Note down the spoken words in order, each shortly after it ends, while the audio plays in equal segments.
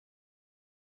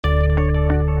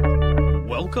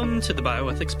Welcome to the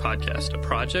Bioethics Podcast, a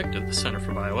project of the Center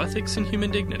for Bioethics and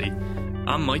Human Dignity.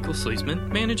 I'm Michael Sleesman,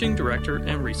 Managing Director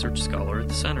and Research Scholar at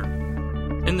the Center.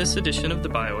 In this edition of the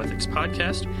Bioethics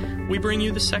Podcast, we bring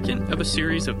you the second of a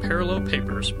series of parallel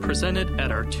papers presented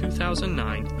at our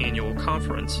 2009 annual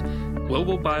conference,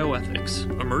 Global Bioethics,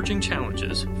 Emerging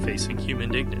Challenges Facing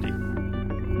Human Dignity.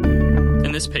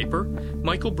 In this paper,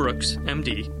 Michael Brooks,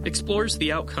 MD, explores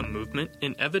the outcome movement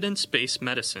in evidence-based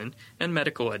medicine and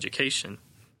medical education.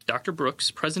 Dr.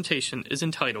 Brooks' presentation is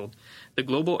entitled, The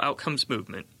Global Outcomes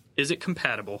Movement, Is It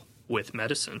Compatible with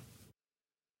Medicine?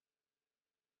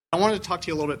 I wanted to talk to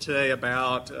you a little bit today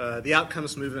about the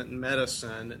outcomes movement in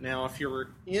medicine. Now, if you're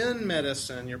in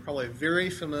medicine, you're probably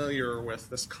very familiar with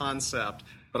this concept,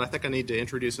 but I think I need to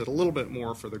introduce it a little bit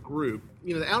more for the group.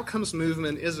 You know, the outcomes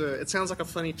movement it sounds like a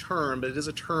funny term, but it is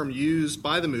a term used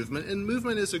by the movement, and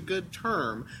movement is a good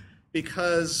term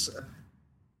because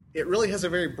it really has a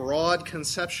very broad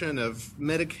conception of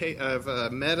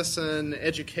medicine,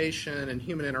 education, and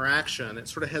human interaction. It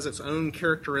sort of has its own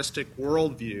characteristic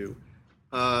worldview.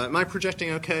 Am I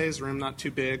projecting okay? Is the room not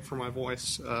too big for my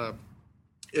voice?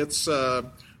 Its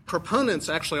proponents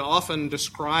actually often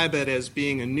describe it as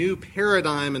being a new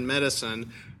paradigm in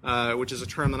medicine, which is a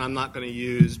term that I'm not going to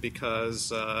use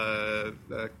because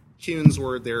Kuhn's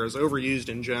word there is overused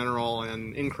in general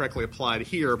and incorrectly applied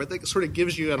here, but that sort of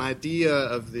gives you an idea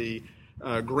of the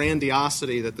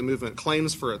grandiosity that the movement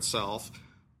claims for itself.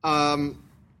 So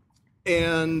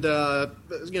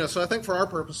I think for our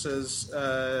purposes,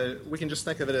 we can just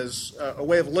think of it as a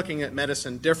way of looking at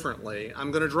medicine differently. I'm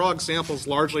going to draw examples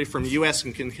largely from U.S.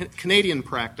 and Canadian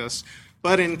practice,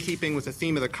 but in keeping with the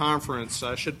theme of the conference,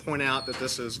 I should point out that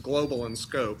this is global in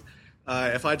scope.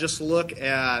 If I just look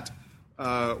at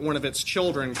one of its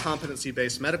children,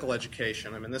 competency-based medical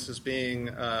education, I mean, this is being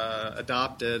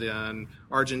adopted in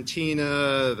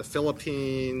Argentina, the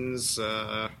Philippines,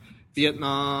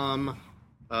 Vietnam,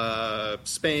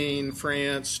 Spain,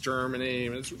 France, Germany,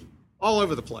 it's all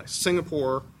over the place,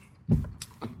 Singapore.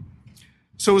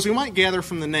 So as we might gather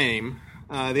from the name,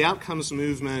 the outcomes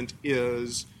movement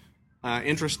is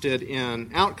interested in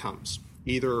outcomes,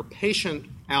 either patient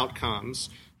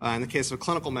outcomes in the case of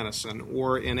clinical medicine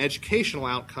or in educational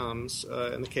outcomes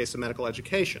in the case of medical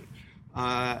education.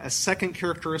 A second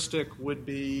characteristic would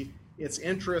be its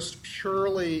interest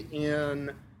purely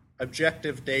in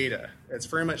objective data. It's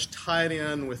very much tied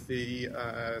in with the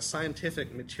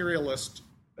scientific materialist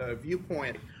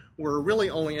viewpoint. We're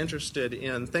really only interested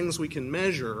in things we can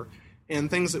measure, and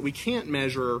things that we can't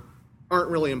measure aren't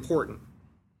really important.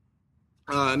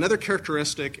 Another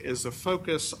characteristic is the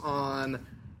focus on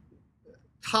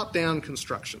top-down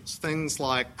constructions, things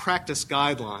like practice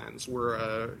guidelines, where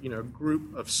a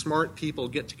group of smart people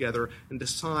get together and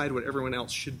decide what everyone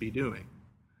else should be doing.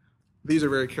 These are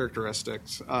very characteristic.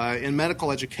 In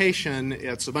medical education,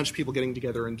 it's a bunch of people getting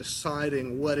together and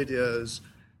deciding what it is,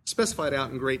 specified out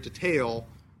in great detail,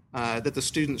 that the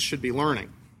students should be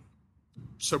learning.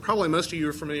 So probably most of you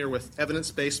are familiar with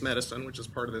evidence-based medicine, which is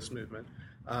part of this movement.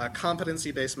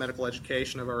 Competency-based medical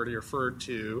education I've already referred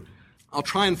to. I'll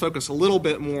try and focus a little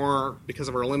bit more, because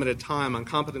of our limited time, on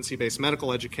competency-based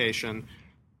medical education.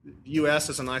 The U.S.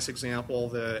 is a nice example.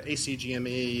 The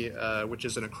ACGME, which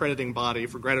is an accrediting body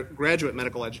for graduate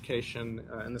medical education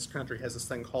in this country, has this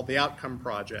thing called the Outcome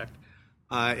Project.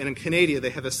 And in Canada,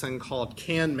 they have this thing called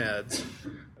CanMeds,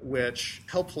 which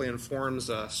helpfully informs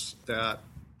us that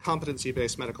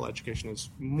competency-based medical education is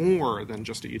more than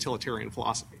just a utilitarian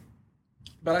philosophy.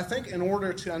 But I think in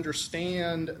order to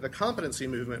understand the competency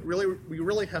movement, we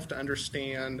really have to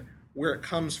understand where it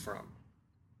comes from.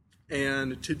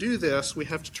 And to do this, we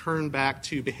have to turn back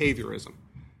to behaviorism.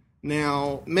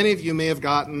 Now, many of you may have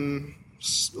gotten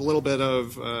a little bit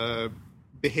of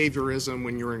behaviorism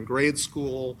when you were in grade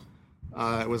school.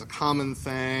 It was a common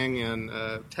thing in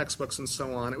textbooks and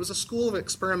so on. It was a school of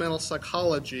experimental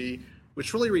psychology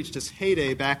which really reached its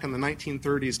heyday back in the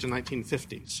 1930s to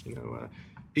 1950s.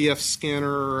 B.F.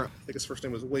 Skinner, I think his first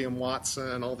name was William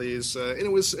Watson, all these, and it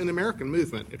was an American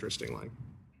movement, interestingly.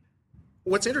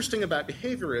 What's interesting about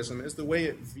behaviorism is the way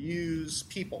it views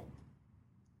people.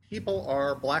 People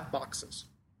are black boxes.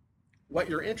 What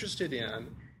you're interested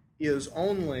in is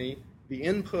only the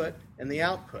input and the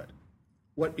output.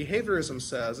 What behaviorism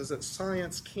says is that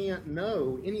science can't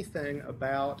know anything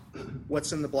about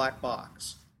what's in the black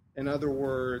box. In other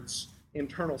words,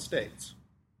 internal states.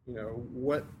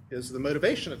 What is the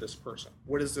motivation of this person?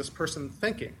 What is this person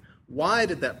thinking? Why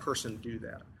did that person do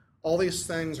that? All these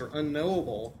things are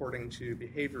unknowable according to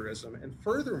behaviorism, and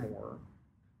furthermore,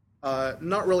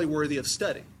 not really worthy of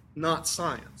study, not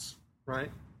science,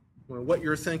 right? what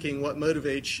you're thinking, what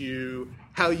motivates you,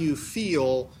 how you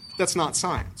feel, that's not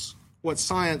science. What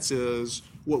science is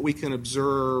what we can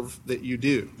observe that you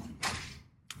do.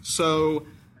 So,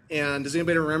 and does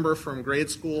anybody remember from grade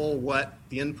school what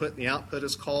the input and the output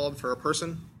is called for a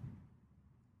person?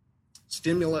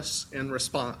 Stimulus and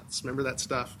response. Remember that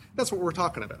stuff? That's what we're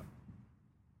talking about.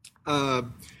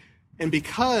 And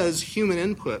because human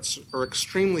inputs are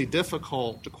extremely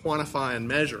difficult to quantify and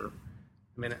measure,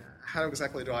 I mean, how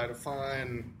exactly do I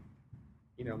define,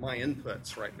 my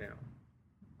inputs right now?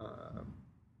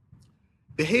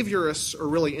 Behaviorists are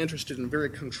really interested in very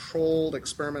controlled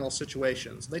experimental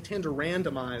situations. They tend to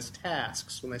randomize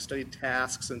tasks when they study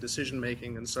tasks and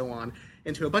decision-making and so on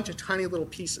into a bunch of tiny little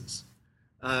pieces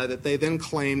that they then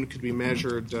claim could be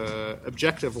measured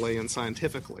objectively and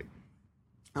scientifically.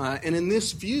 And in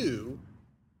this view,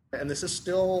 and this is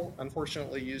still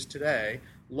unfortunately used today,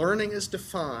 learning is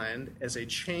defined as a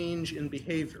change in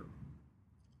behavior,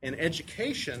 and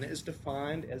education is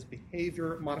defined as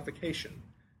behavior modification.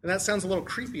 And that sounds a little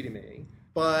creepy to me,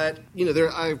 but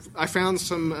I found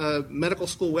some medical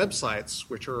school websites,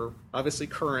 which are obviously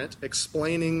current,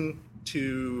 explaining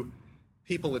to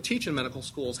people that teach in medical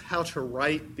schools how to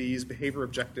write these behavior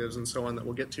objectives and so on that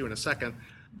we'll get to in a second,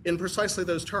 in precisely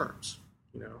those terms.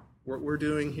 What we're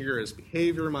doing here is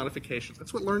behavior modification.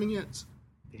 That's what learning is,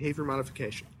 behavior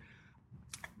modification.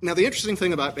 Now, the interesting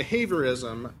thing about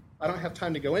behaviorism, I don't have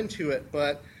time to go into it,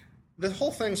 but the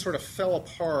whole thing sort of fell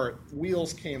apart,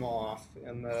 wheels came off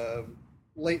in the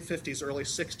late 50s, early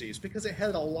 60s, because it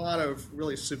had a lot of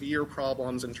really severe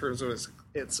problems in terms of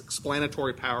its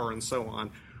explanatory power and so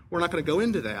on. We're not going to go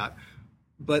into that.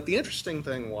 But the interesting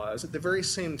thing was, at the very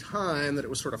same time that it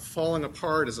was sort of falling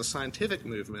apart as a scientific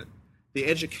movement, the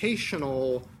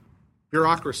educational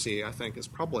bureaucracy, I think is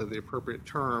probably the appropriate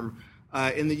term,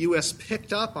 in the U.S.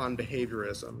 picked up on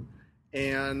behaviorism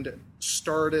and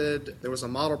there was a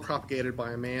model propagated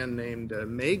by a man named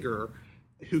Mager,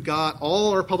 who got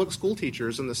all our public school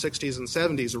teachers in the 60s and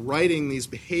 70s writing these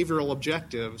behavioral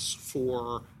objectives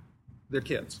for their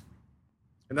kids.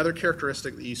 Another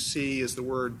characteristic that you see is the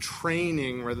word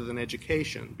training rather than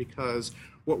education, because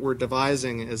what we're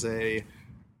devising is a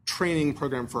training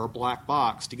program for our black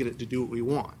box to get it to do what we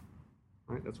want.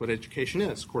 Right? That's what education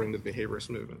is, according to the behaviorist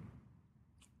movement.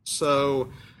 So,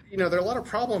 there are a lot of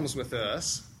problems with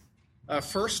this.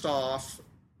 First off,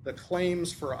 the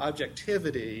claims for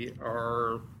objectivity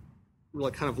are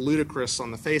really kind of ludicrous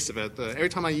on the face of it. Every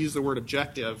time I use the word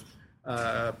objective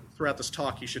throughout this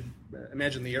talk, you should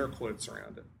imagine the air quotes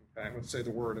around it. Okay? I'm going to say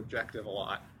the word objective a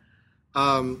lot.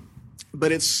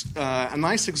 But it's a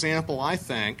nice example, I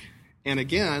think, and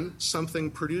again, something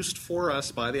produced for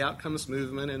us by the outcomes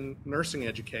movement in nursing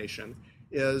education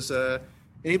is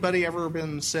anybody ever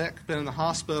been sick, been in the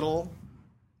hospital,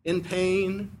 in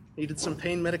pain, needed some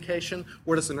pain medication?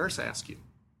 What does the nurse ask you?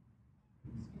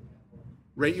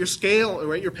 Rate your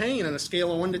pain on a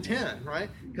scale of 1 to 10, right?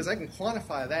 Because I can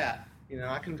quantify that.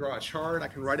 I can draw a chart, I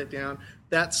can write it down.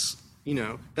 That's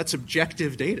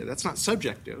objective data. That's not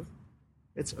subjective.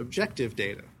 It's objective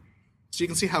data. So you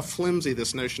can see how flimsy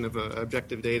this notion of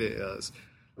objective data is.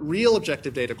 Real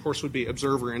objective data, of course, would be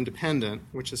observer independent,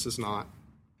 which this is not.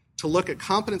 To look at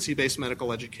competency-based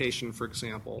medical education, for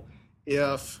example,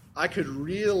 if I could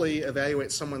really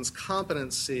evaluate someone's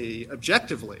competency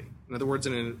objectively, in other words,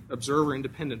 in an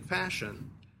observer-independent fashion,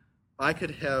 I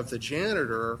could have the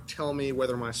janitor tell me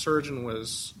whether my surgeon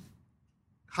was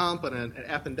competent at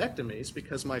appendectomies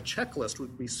because my checklist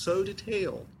would be so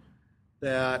detailed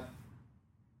that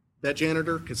that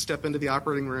janitor could step into the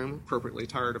operating room, appropriately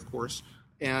tired, of course,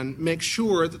 and make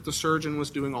sure that the surgeon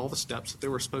was doing all the steps that they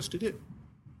were supposed to do.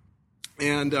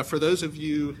 And for those of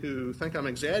you who think I'm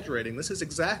exaggerating, this is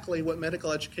exactly what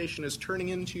medical education is turning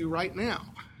into right now.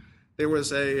 There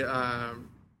was a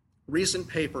recent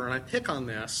paper, and I pick on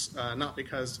this, not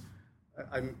because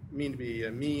I mean to be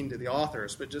mean to the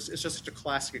authors, but it's just such a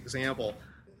classic example,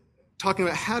 talking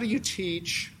about how do you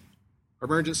teach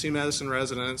emergency medicine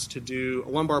residents to do a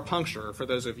lumbar puncture, for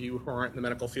those of you who aren't in the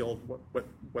medical field,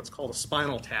 what's called a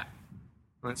spinal tap.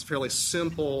 Right? It's a fairly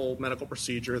simple medical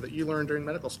procedure that you learn during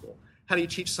medical school. How do you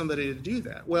teach somebody to do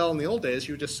that? Well, in the old days,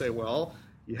 you would just say, well,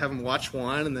 you have them watch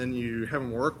one, and then you have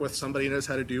them work with somebody who knows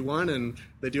how to do one, and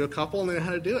they do a couple, and they know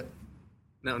how to do it.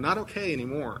 No, not okay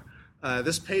anymore.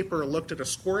 This paper looked at a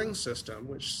scoring system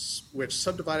which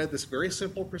subdivided this very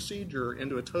simple procedure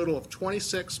into a total of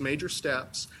 26 major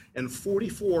steps and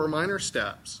 44 minor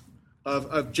steps of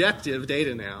objective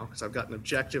data now, because I've got an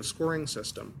objective scoring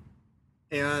system.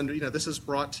 And this is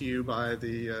brought to you by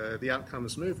the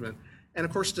outcomes movement. And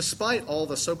of course, despite all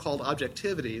the so-called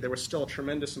objectivity, there was still a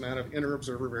tremendous amount of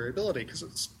inter-observer variability,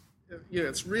 because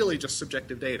it's really just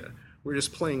subjective data. We're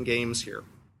just playing games here.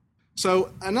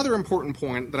 So another important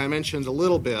point that I mentioned a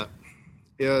little bit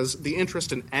is the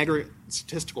interest in aggregate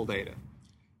statistical data.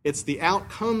 It's the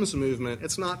outcomes movement.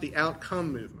 It's not the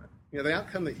outcome movement. The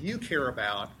outcome that you care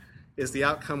about is the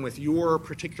outcome with your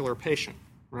particular patient,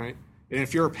 right? And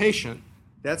if you're a patient,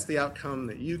 that's the outcome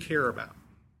that you care about.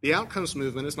 The outcomes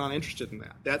movement is not interested in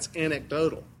that. That's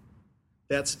anecdotal.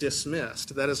 That's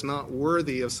dismissed. That is not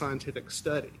worthy of scientific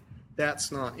study.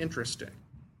 That's not interesting.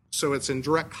 So it's in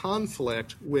direct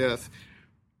conflict with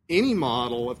any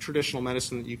model of traditional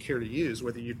medicine that you care to use,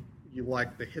 whether you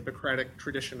like the Hippocratic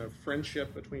tradition of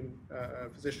friendship between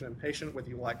physician and patient, whether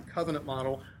you like the covenant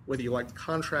model, whether you like the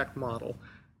contract model.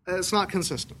 It's not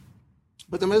consistent.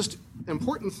 But the most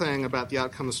important thing about the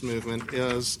outcomes movement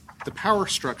is the power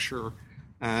structure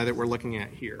that we're looking at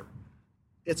here.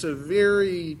 It's a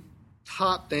very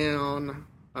top-down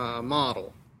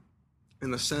model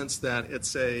in the sense that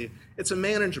it's a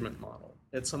management model.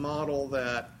 It's a model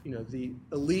that the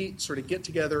elite sort of get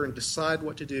together and decide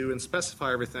what to do and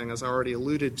specify everything, as I already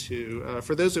alluded to.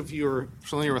 For those of you who are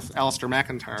familiar with Alasdair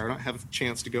MacIntyre, I don't have a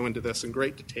chance to go into this in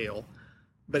great detail,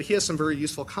 but he has some very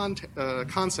useful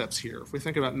concepts here. If we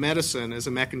think about medicine as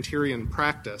a MacIntyrean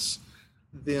practice,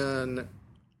 then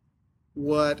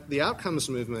what the outcomes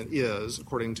movement is,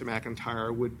 according to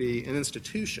MacIntyre, would be an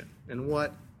institution. And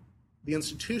what the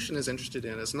institution is interested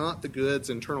in is not the goods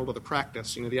internal to the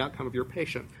practice, the outcome of your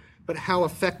patient, but how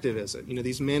effective is it,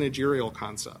 these managerial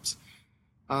concepts.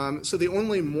 So the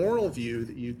only moral view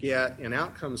that you get in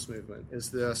outcomes movement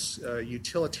is this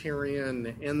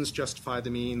utilitarian ends justify the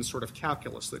means sort of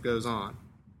calculus that goes on.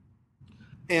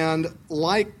 And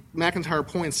like MacIntyre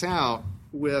points out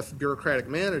with bureaucratic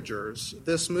managers,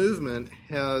 this movement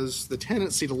has the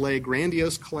tendency to lay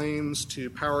grandiose claims to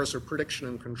powers of prediction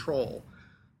and control,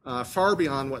 far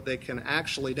beyond what they can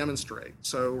actually demonstrate.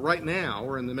 So right now,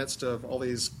 we're in the midst of all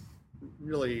these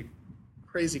really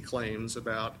crazy claims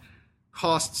about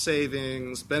cost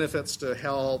savings, benefits to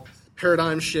health,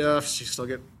 paradigm shifts. You still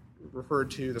get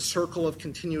referred to the circle of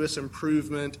continuous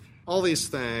improvement, all these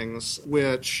things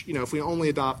which, if we only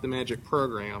adopt the magic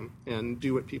program and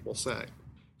do what people say.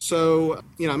 So,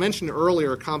 I mentioned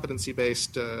earlier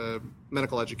competency-based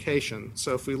medical education.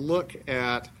 So if we look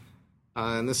at,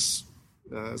 and this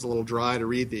is a little dry to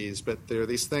read these, but there are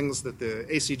these things that the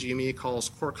ACGME calls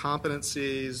core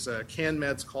competencies,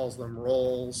 CanMeds calls them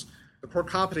roles. The core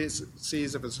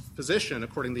competencies of a physician,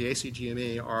 according to the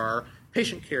ACGME, are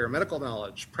patient care, medical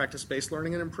knowledge, practice-based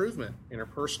learning and improvement,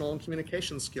 interpersonal and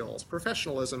communication skills,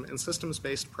 professionalism, and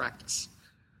systems-based practice.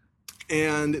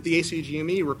 And the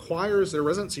ACGME requires their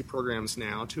residency programs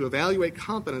now to evaluate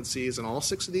competencies in all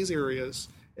 6 of these areas,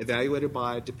 evaluated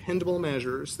by dependable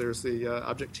measures. There's the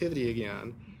objectivity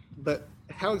again. But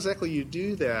how exactly you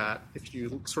do that, if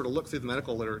you sort of look through the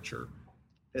medical literature,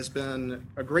 has been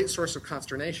a great source of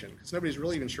consternation, because nobody's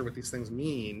really even sure what these things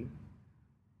mean.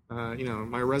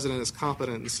 My resident is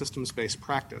competent in systems-based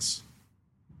practice.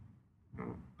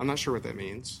 I'm not sure what that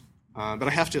means, but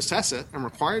I have to assess it. I'm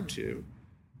required to.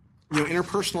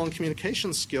 Interpersonal and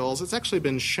communication skills, it's actually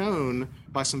been shown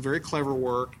by some very clever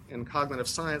work in cognitive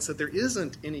science that there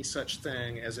isn't any such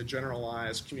thing as a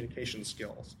generalized communication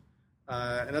skills.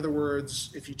 In other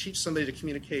words, if you teach somebody to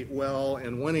communicate well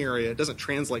in one area, it doesn't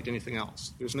translate to anything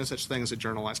else. There's no such thing as a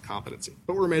generalized competency,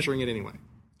 but we're measuring it anyway.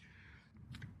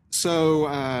 So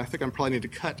I think I probably need to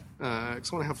cut,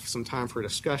 because I want to have some time for a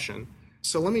discussion.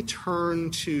 So let me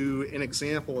turn to an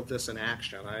example of this in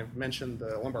action. I've mentioned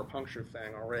the lumbar puncture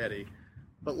thing already,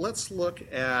 but let's look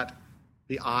at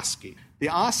the OSCE. The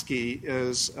OSCE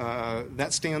is,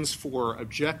 that stands for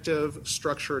Objective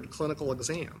Structured Clinical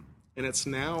Exam, and it's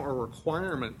now a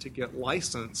requirement to get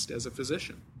licensed as a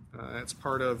physician. It's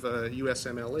part of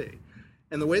USMLE.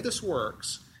 And the way this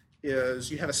works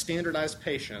is you have a standardized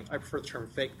patient. I prefer the term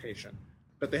fake patient.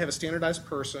 But they have a standardized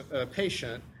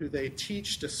patient who they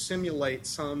teach to simulate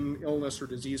some illness or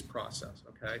disease process,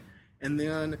 okay? And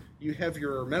then you have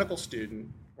your medical student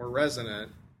or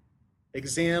resident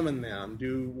examine them,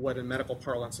 do what in medical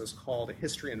parlance is called a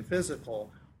history and physical,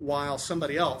 while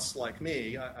somebody else, like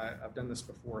me, I've done this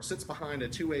before, sits behind a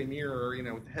two-way mirror,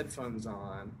 with the headphones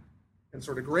on, and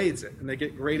sort of grades it. And they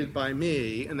get graded by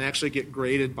me, and they actually get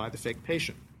graded by the fake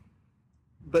patient.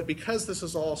 But because this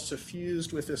is all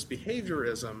suffused with this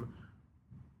behaviorism,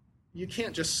 you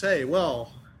can't just say,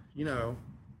 well,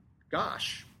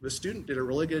 gosh, the student did a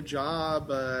really good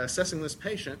job assessing this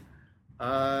patient.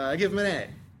 I give him an A.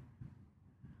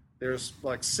 There's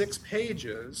like 6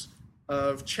 pages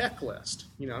of checklist.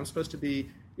 I'm supposed to be,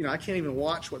 I can't even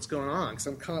watch what's going on because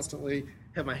I'm constantly,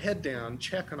 have my head down,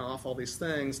 checking off all these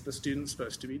things the student's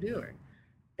supposed to be doing.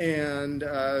 And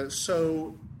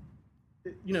so,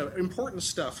 important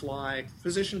stuff like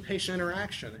physician-patient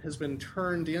interaction has been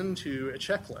turned into a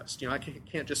checklist. I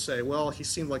can't just say, well, he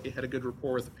seemed like he had a good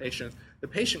rapport with the patient. The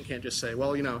patient can't just say,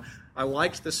 well, I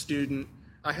liked the student.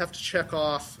 I have to check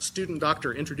off student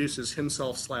doctor introduces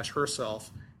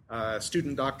himself/herself.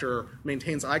 Student doctor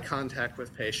maintains eye contact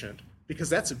with patient, because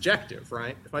that's objective,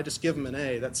 right? If I just give them an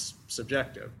A, that's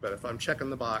subjective. But if I'm checking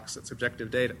the box, that's objective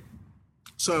data.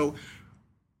 So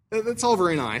that's all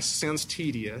very nice, sounds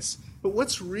tedious. But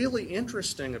what's really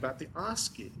interesting about the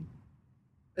OSCE,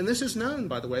 and this is known,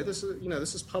 by the way, this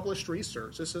is published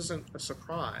research, this isn't a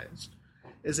surprise,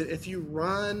 is that if you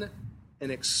run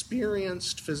an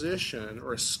experienced physician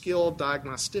or a skilled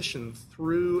diagnostician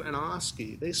through an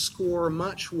OSCE, they score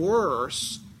much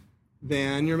worse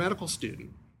than your medical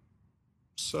student.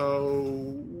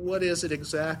 So what is it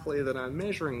exactly that I'm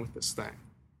measuring with this thing?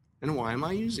 And why am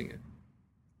I using it?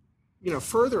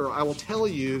 Further, I will tell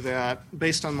you that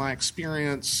based on my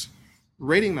experience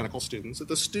rating medical students, that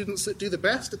the students that do the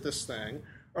best at this thing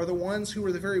are the ones who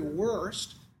are the very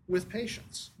worst with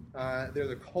patients. They're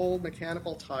the cold,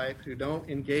 mechanical type who don't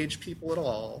engage people at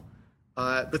all,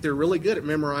 but they're really good at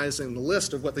memorizing the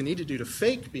list of what they need to do to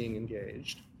fake being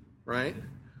engaged, right?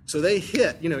 So they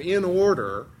hit, in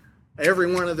order,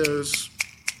 every one of those,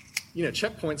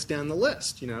 checkpoints down the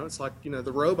list. It's like,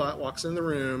 the robot walks in the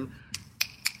room,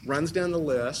 runs down the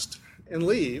list, and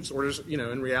leaves, or just,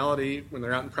 in reality, when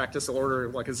they're out in practice, they'll order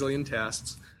like a zillion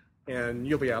tests, and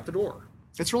you'll be out the door.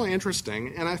 It's really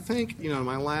interesting, and I think,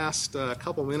 my last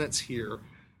couple minutes here,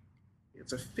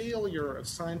 it's a failure of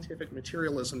scientific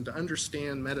materialism to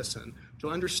understand medicine, to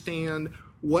understand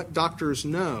what doctors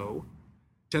know,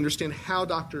 to understand how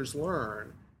doctors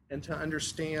learn, and to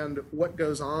understand what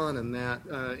goes on in that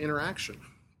interaction.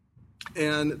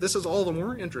 And this is all the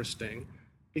more interesting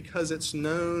because it's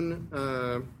known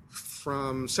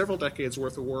from several decades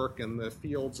worth of work in the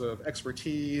fields of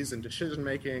expertise and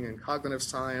decision-making and cognitive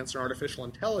science and artificial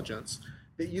intelligence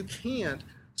that you can't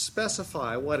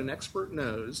specify what an expert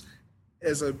knows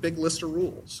as a big list of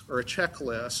rules or a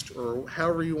checklist or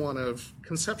however you want to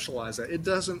conceptualize that. It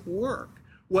doesn't work.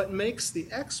 What makes the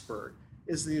expert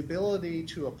is the ability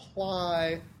to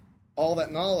apply all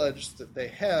that knowledge that they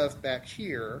have back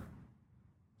here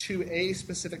to a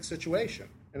specific situation.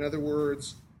 In other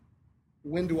words,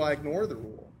 when do I ignore the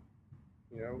rule?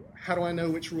 How do I know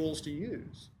which rules to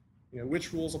use?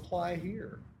 Which rules apply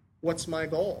here? What's my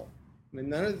goal?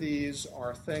 None of these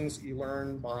are things that you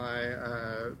learn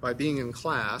by being in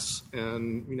class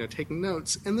and taking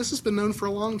notes. And this has been known for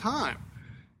a long time.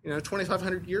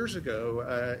 2,500 years ago,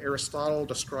 Aristotle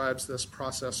describes this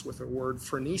process with the word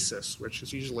phronesis, which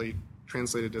is usually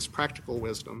translated as practical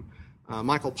wisdom.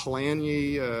 Michael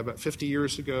Polanyi, about 50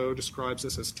 years ago, describes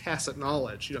this as tacit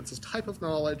knowledge. It's this type of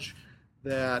knowledge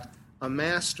that a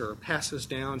master passes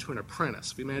down to an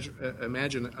apprentice. If you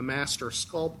imagine a master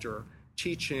sculptor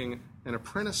teaching an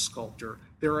apprentice sculptor,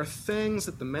 there are things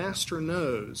that the master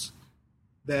knows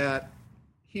that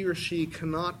he or she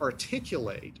cannot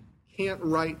articulate, can't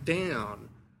write down,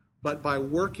 but by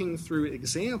working through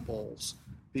examples,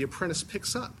 the apprentice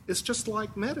picks up. It's just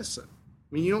like medicine.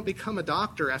 You don't become a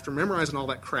doctor after memorizing all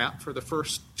that crap for the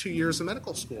first 2 years of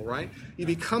medical school, right? You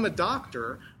become a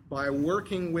doctor by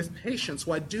working with patients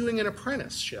while doing an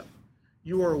apprenticeship.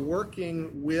 You are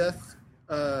working with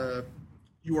a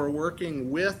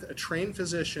trained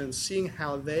physician, seeing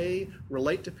how they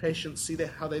relate to patients,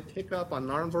 how they pick up on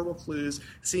nonverbal clues,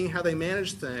 seeing how they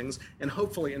manage things, and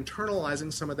hopefully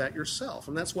internalizing some of that yourself.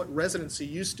 And that's what residency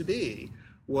used to be,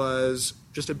 was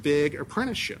just a big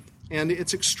apprenticeship. And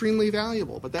it's extremely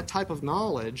valuable, but that type of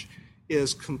knowledge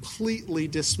is completely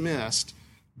dismissed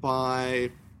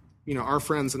by, our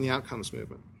friends in the outcomes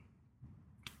movement.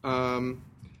 And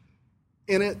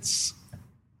it's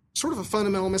sort of a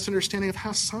fundamental misunderstanding of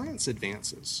how science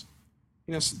advances.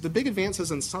 The big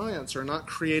advances in science are not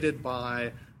created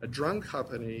by a drug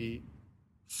company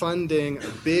funding a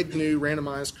big new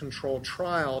randomized controlled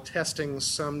trial testing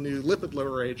some new lipid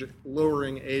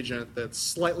lowering agent that's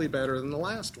slightly better than the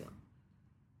last one.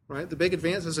 Right? The big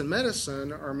advances in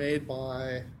medicine are made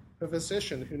by a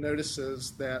physician who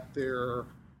notices that their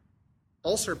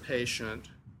ulcer patient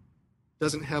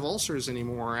doesn't have ulcers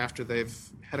anymore after they've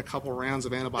had a couple rounds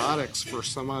of antibiotics for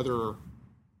some other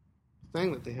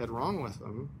thing that they had wrong with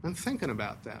them, and thinking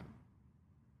about that.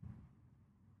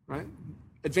 Right?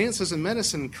 Advances in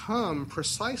medicine come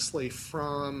precisely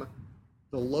from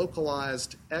the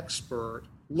localized expert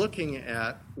looking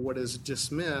at what is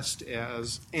dismissed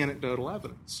as anecdotal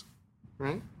evidence,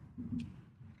 right?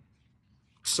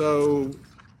 So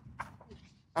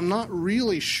I'm not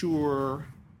really sure.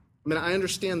 I mean, I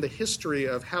understand the history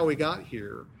of how we got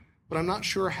here, but I'm not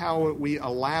sure how we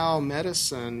allow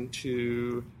medicine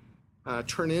to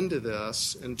turn into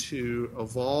this and to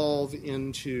evolve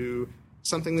into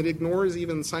something that ignores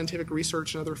even scientific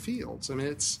research in other fields. I mean,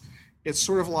 it's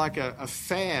sort of like a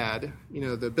fad. You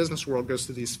know, the business world goes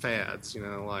through these fads, you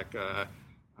know, like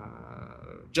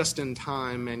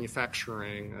just-in-time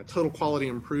manufacturing, total quality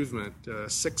improvement,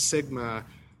 Six Sigma,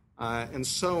 and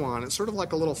so on. It's sort of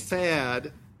like a little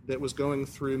fad that was going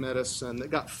through medicine that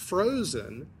got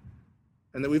frozen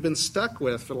and that we've been stuck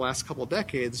with for the last couple of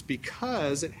decades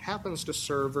because it happens to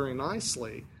serve very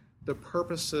nicely the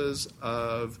purposes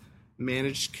of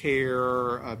managed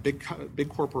care, big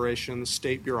corporations,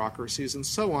 state bureaucracies, and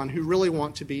so on, who really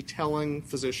want to be telling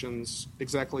physicians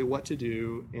exactly what to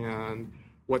do and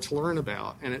what to learn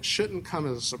about. And it shouldn't come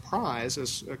as a surprise,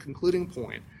 as a concluding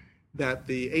point, that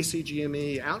the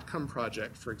ACGME Outcome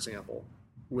Project, for example,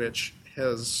 which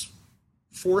has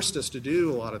forced us to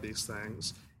do a lot of these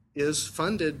things, is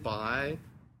funded by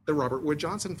the Robert Wood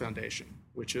Johnson Foundation,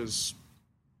 which is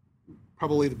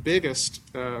probably the biggest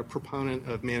proponent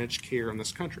of managed care in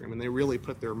this country. I mean, they really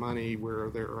put their money where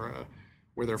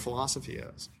their philosophy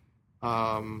is.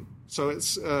 So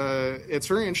it's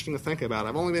very interesting to think about.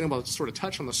 I've only been able to sort of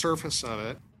touch on the surface of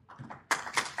it.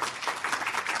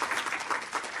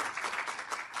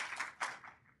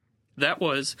 That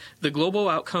was The Global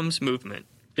Outcomes Movement,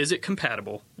 Is It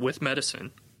Compatible with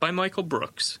Medicine? By Michael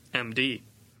Brooks, MD.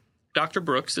 Dr.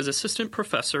 Brooks is Assistant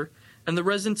Professor and the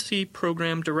Residency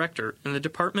Program Director in the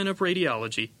Department of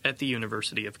Radiology at the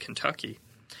University of Kentucky.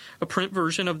 A print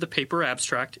version of the paper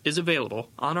abstract is available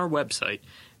on our website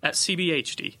at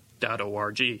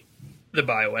cbhd.org. The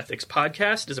Bioethics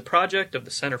Podcast is a project of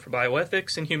the Center for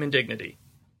Bioethics and Human Dignity.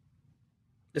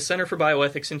 The Center for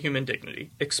Bioethics and Human Dignity,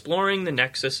 exploring the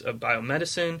nexus of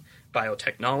biomedicine,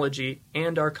 biotechnology,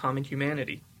 and our common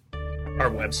humanity. Our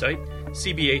website,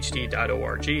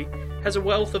 cbhd.org, has a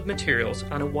wealth of materials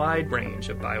on a wide range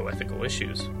of bioethical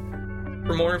issues.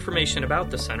 For more information about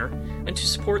the Center and to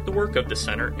support the work of the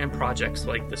Center and projects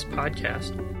like this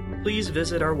podcast, please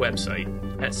visit our website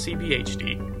at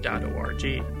cbhd.org.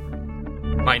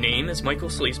 My name is Michael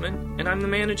Sleesman, and I'm the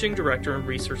Managing Director and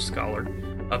Research Scholar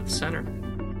of the Center.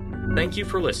 Thank you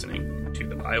for listening to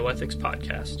the Bioethics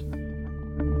Podcast.